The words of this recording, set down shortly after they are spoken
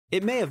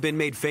It may have been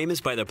made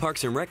famous by the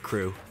Parks and Rec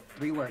crew,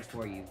 3 words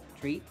for you.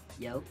 Treat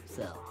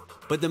yourself.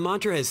 but the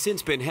mantra has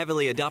since been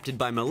heavily adopted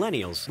by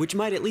millennials, which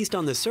might at least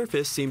on the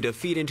surface seem to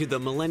feed into the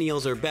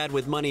millennials are bad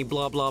with money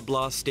blah blah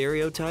blah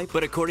stereotype.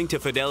 But according to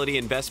Fidelity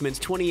Investments'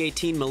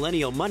 2018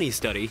 Millennial Money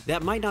Study,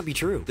 that might not be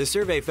true. The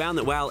survey found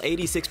that while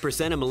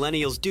 86% of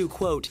millennials do,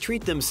 quote,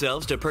 treat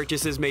themselves to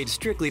purchases made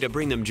strictly to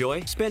bring them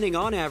joy, spending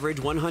on average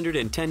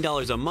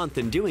 $110 a month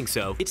in doing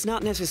so, it's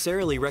not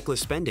necessarily reckless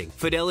spending.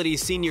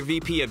 Fidelity's Senior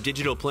VP of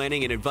Digital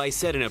Planning and Advice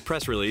said in a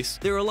press release,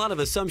 there are a lot of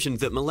assumptions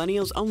that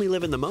millennials only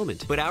live in the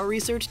moment, but our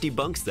research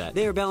debunks that.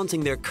 They are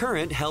balancing their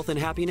current health and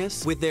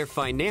happiness with their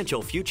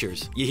financial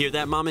futures. You hear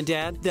that, Mom and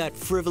Dad? That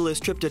frivolous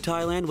trip to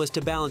Thailand was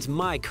to balance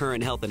my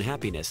current health and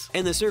happiness.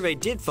 And the survey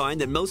did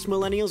find that most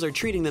millennials are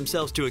treating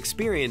themselves to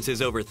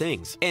experiences over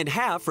things. And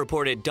half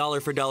reported dollar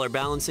for dollar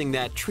balancing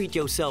that treat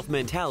yourself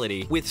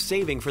mentality with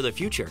saving for the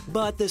future.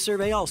 But the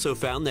survey also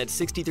found that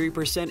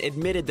 63%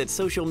 admitted that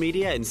social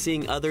media and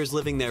seeing others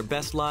living their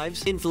best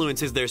lives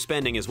influences their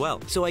spending as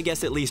well. So I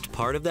guess at least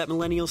part of that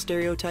millennial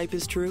stereotype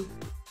is true.